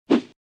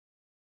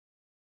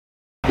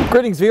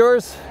Greetings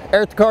viewers,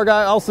 Eric the Car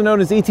Guy, also known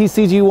as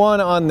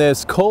ETCG1 on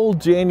this cold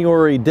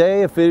January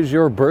day. If it is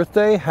your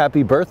birthday,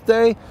 happy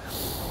birthday.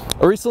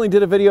 I recently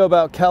did a video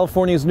about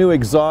California's new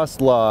exhaust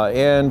law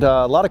and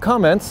a lot of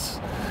comments,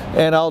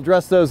 and I'll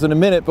address those in a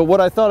minute, but what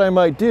I thought I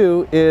might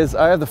do is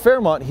I have the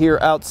Fairmont here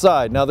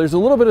outside. Now there's a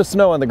little bit of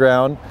snow on the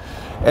ground,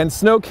 and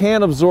snow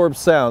can absorb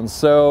sound,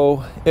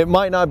 so it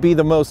might not be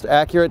the most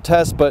accurate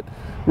test, but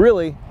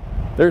really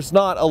there's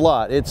not a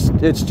lot.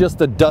 It's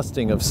just a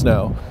dusting of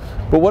snow.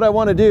 But what I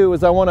want to do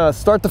is I want to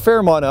start the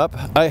Fairmont up.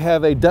 I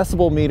have a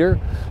decibel meter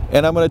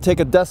and I'm going to take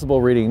a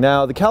decibel reading.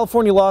 Now the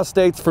California law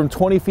states from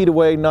 20 feet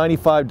away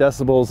 95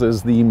 decibels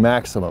is the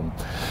maximum.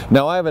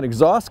 Now I have an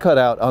exhaust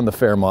cutout on the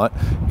Fairmont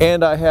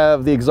and I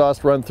have the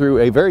exhaust run through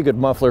a very good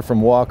muffler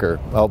from Walker.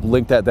 I'll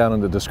link that down in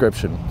the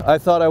description. I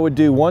thought I would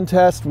do one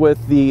test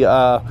with the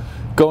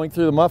going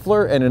through the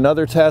muffler and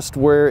another test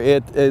where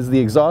it is the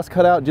exhaust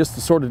cutout, just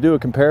to sort of do a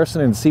comparison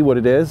and see what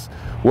it is,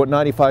 what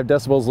 95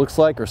 decibels looks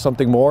like or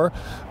something more.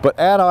 But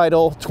at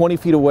idle, 20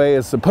 feet away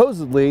is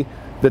supposedly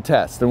the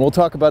test, and we'll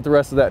talk about the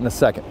rest of that in a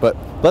second. But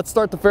let's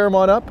start the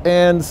Fairmont up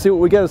and see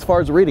what we get as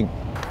far as reading.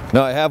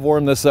 Now I have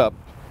warmed this up.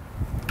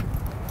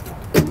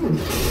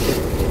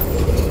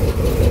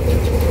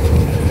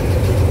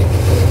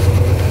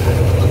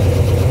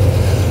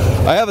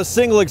 I have a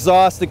single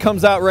exhaust that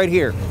comes out right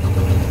here.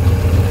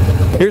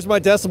 Here's my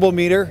decibel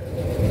meter.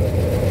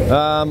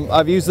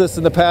 I've used this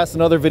in the past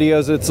in other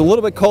videos. It's a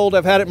little bit cold.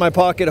 I've had it in my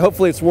pocket.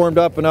 Hopefully it's warmed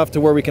up enough to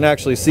where we can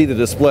actually see the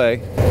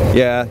display.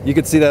 Yeah, you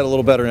can see that a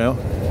little better now.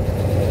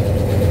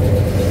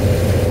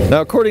 Now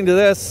according to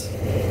this,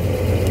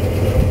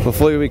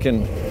 hopefully we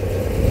can...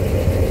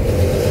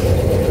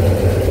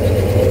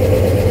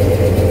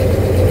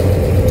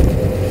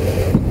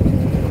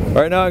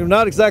 All right, now I'm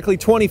not exactly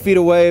 20 feet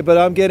away, but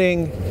I'm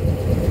getting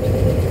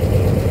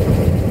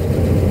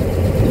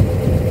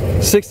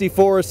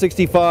 64 or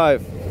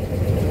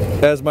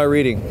 65 as my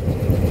reading.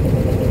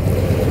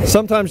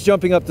 Sometimes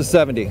jumping up to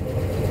 70.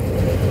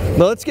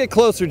 Now let's get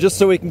closer just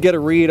so we can get a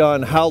read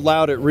on how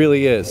loud it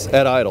really is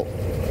at idle.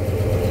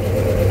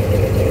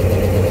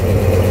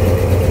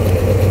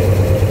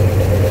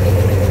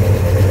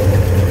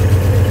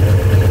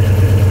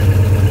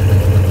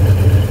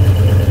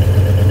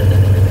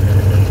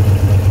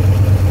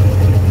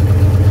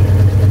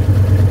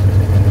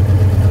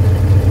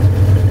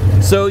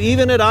 So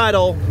even at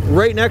idle,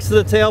 right next to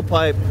the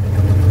tailpipe,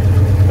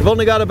 I've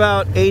only got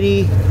about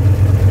 80,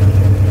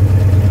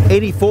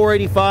 84,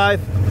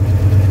 85.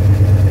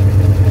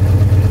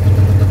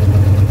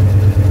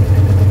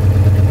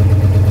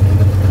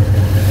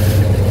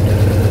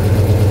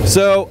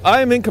 So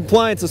I am in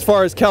compliance as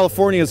far as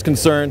California is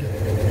concerned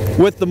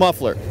with the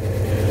muffler.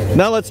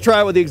 Now let's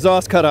try it with the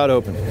exhaust cutout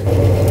open.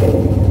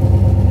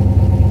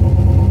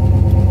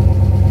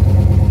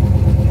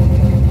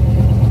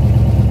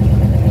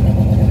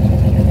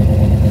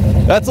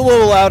 That's a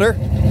little louder.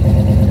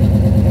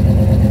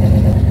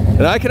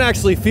 And I can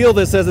actually feel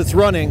this as it's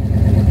running.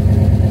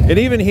 And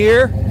even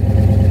here,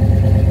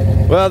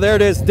 well, there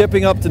it is,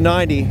 dipping up to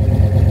 90.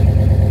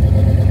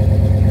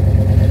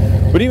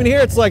 But even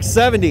here, it's like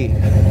 70.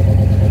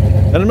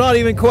 And I'm not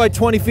even quite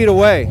 20 feet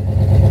away.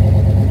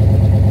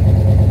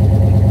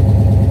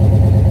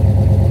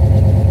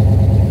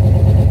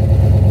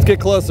 Let's get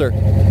closer.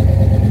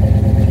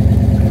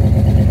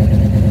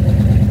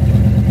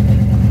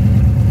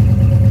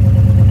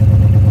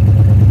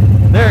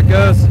 There it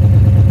goes.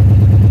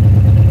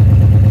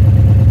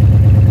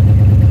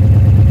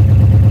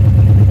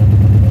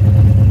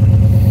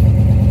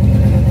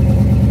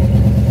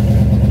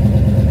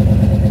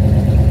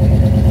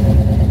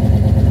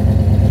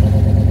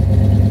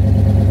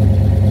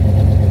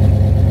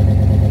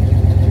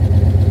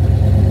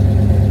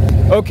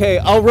 Okay,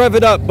 I'll rev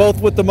it up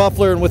both with the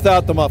muffler and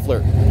without the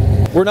muffler.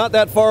 We're not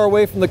that far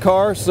away from the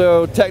car,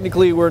 so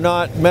technically we're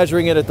not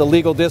measuring it at the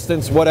legal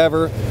distance,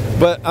 whatever.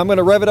 But I'm going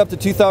to rev it up to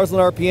 2,000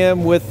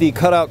 RPM with the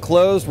cutout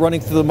closed,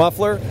 running through the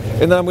muffler.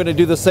 And then I'm going to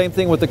do the same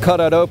thing with the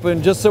cutout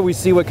open, just so we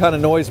see what kind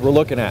of noise we're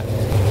looking at.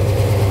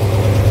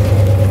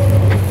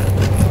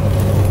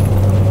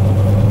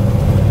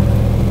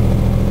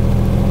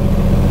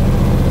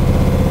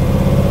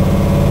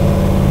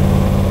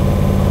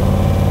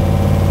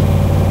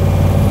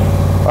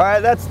 All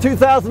right, that's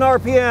 2,000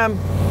 RPM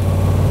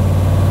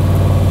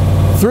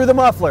through the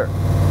muffler.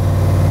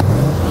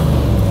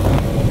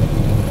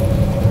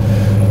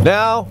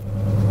 Now,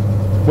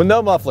 with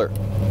no muffler.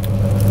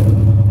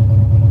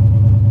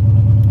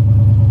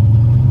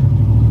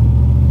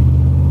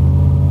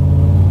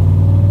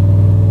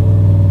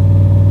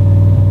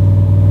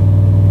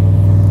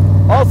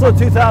 Also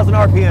 2,000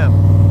 RPM.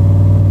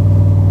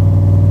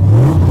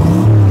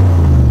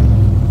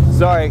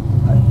 Sorry,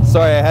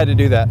 I had to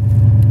do that.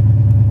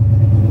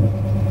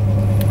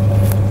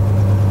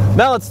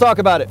 Now let's talk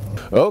about it.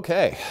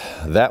 Okay,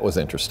 that was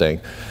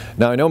interesting.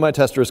 Now I know my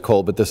tester is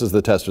cold, but this is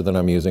the tester that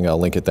I'm using. I'll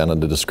link it down in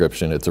the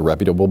description. It's a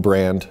reputable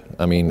brand.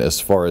 I mean,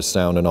 as far as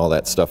sound and all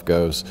that stuff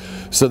goes.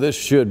 So this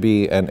should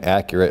be an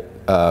accurate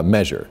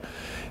measure.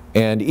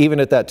 And even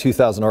at that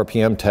 2,000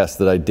 RPM test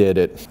that I did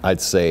at,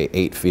 I'd say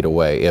 8 feet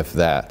away, if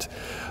that,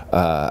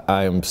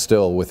 I am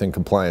still within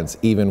compliance,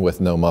 even with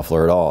no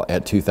muffler at all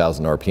at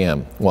 2,000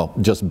 RPM. Well,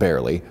 just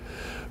barely.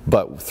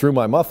 But through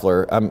my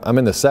muffler, I'm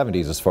in the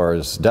 70s as far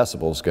as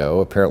decibels go.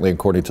 Apparently,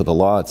 according to the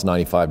law, it's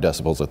 95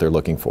 decibels that they're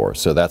looking for.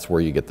 So that's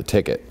where you get the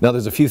ticket. Now,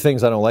 there's a few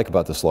things I don't like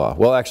about this law.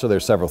 Well, actually,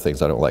 there's several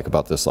things I don't like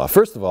about this law.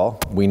 First of all,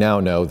 we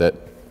now know that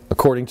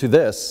according to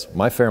this,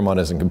 my Fairmont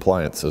is in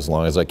compliance as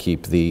long as I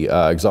keep the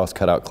exhaust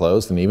cutout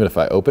closed, and even if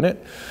I open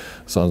it,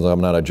 as long as I'm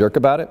not a jerk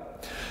about it.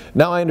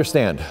 Now I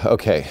understand,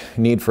 okay,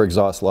 need for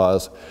exhaust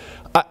laws.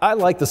 I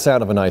like the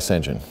sound of a nice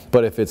engine,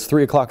 but if it's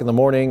 3 o'clock in the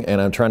morning and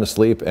I'm trying to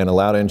sleep and a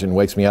loud engine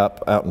wakes me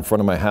up out in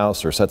front of my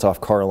house or sets off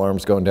car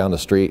alarms going down the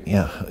street,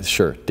 yeah,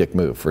 sure, dick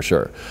move for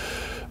sure.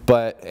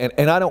 But,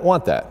 and I don't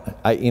want that.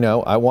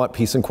 I want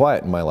peace and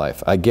quiet in my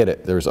life. I get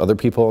it. There's other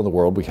people in the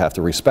world, we have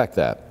to respect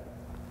that.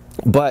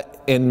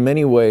 But in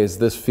many ways,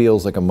 this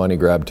feels like a money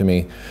grab to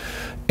me.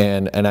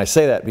 And I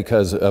say that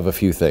because of a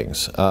few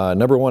things.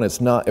 Number one,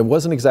 it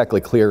wasn't exactly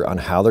clear on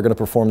how they're going to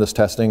perform this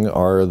testing.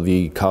 Are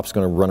the cops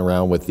going to run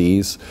around with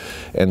these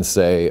and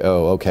say,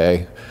 oh,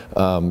 okay,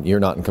 you're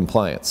not in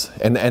compliance?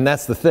 And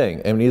that's the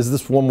thing. I mean, is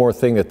this one more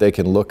thing that they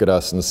can look at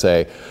us and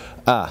say,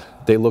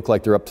 they look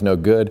like they're up to no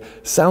good.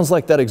 Sounds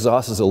like that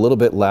exhaust is a little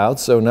bit loud,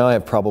 so now I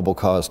have probable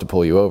cause to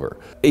pull you over.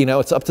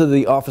 It's up to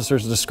the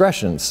officer's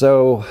discretion.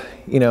 So,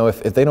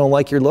 if they don't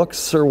like your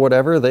looks or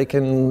whatever, they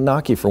can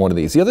knock you for one of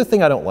these. The other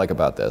thing I don't like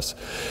about this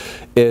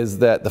is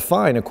that the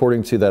fine,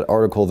 according to that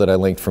article that I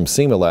linked from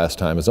SEMA last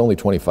time, is only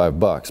 25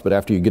 bucks. But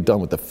after you get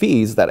done with the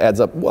fees, that adds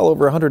up well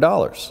over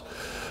 $100.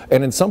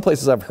 And in some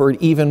places I've heard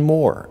even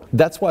more.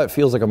 That's why it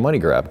feels like a money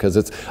grab, because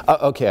it's,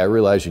 okay, I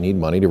realize you need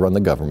money to run the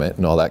government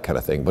and all that kind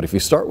of thing, but if you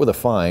start with a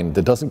fine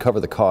that doesn't cover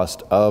the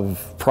cost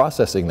of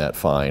processing that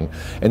fine,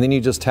 and then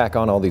you just tack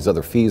on all these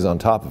other fees on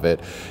top of it,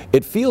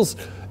 it feels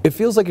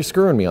like you're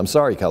screwing me. I'm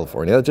sorry,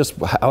 California. That's just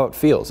how it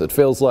feels. It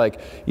feels like,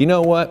 you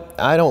know what,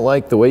 I don't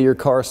like the way your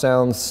car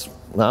sounds,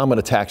 I'm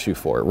gonna tax you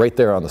for it, right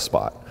there on the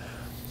spot.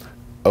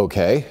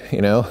 Okay,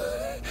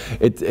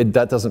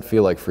 that doesn't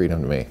feel like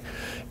freedom to me.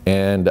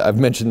 And I've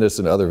mentioned this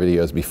in other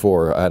videos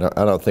before. I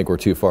don't think we're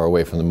too far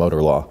away from the motor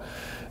law.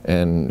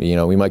 And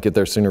we might get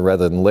there sooner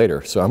rather than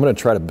later. So I'm going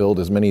to try to build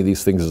as many of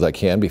these things as I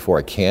can before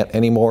I can't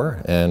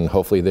anymore. And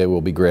hopefully they will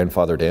be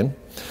grandfathered in.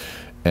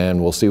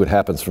 And we'll see what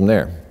happens from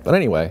there. But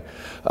anyway,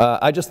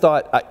 I just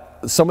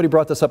thought, somebody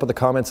brought this up in the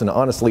comments, and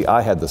honestly,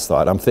 I had this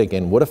thought. I'm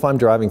thinking, what if I'm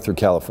driving through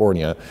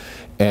California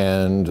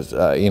and,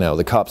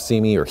 the cops see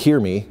me or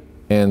hear me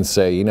and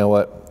say, you know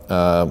what,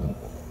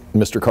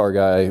 Mr. Car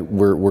Guy,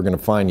 we're going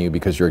to fine you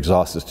because your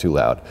exhaust is too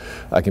loud.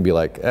 I can be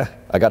like,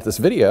 I got this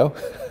video.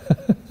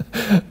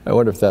 I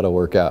wonder if that'll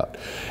work out.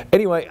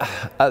 Anyway,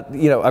 I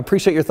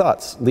appreciate your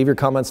thoughts. Leave your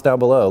comments down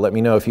below. Let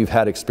me know if you've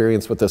had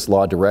experience with this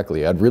law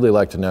directly. I'd really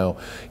like to know,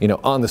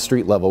 on the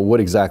street level, what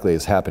exactly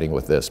is happening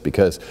with this.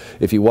 Because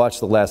if you watch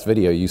the last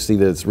video, you see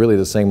that it's really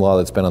the same law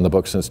that's been on the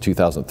books since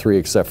 2003,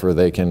 except for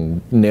they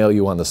can nail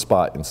you on the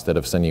spot instead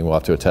of sending you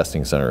off to a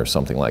testing center or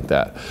something like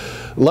that.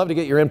 Love to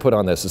get your input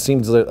on this. It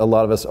seems that a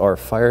lot of us are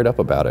fired up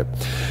about it.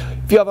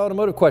 If you have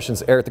automotive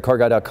questions,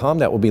 eric@thecarguy.com.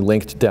 That will be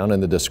linked down in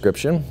the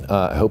description.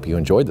 I hope you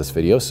enjoyed this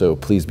video, so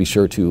please be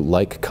sure to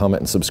like,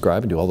 comment, and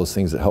subscribe, and do all those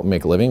things that help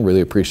make a living. Really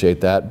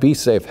appreciate that. Be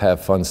safe,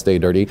 have fun, stay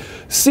dirty.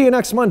 See you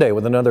next Monday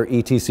with another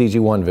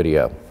ETCG1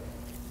 video.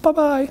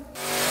 Bye-bye.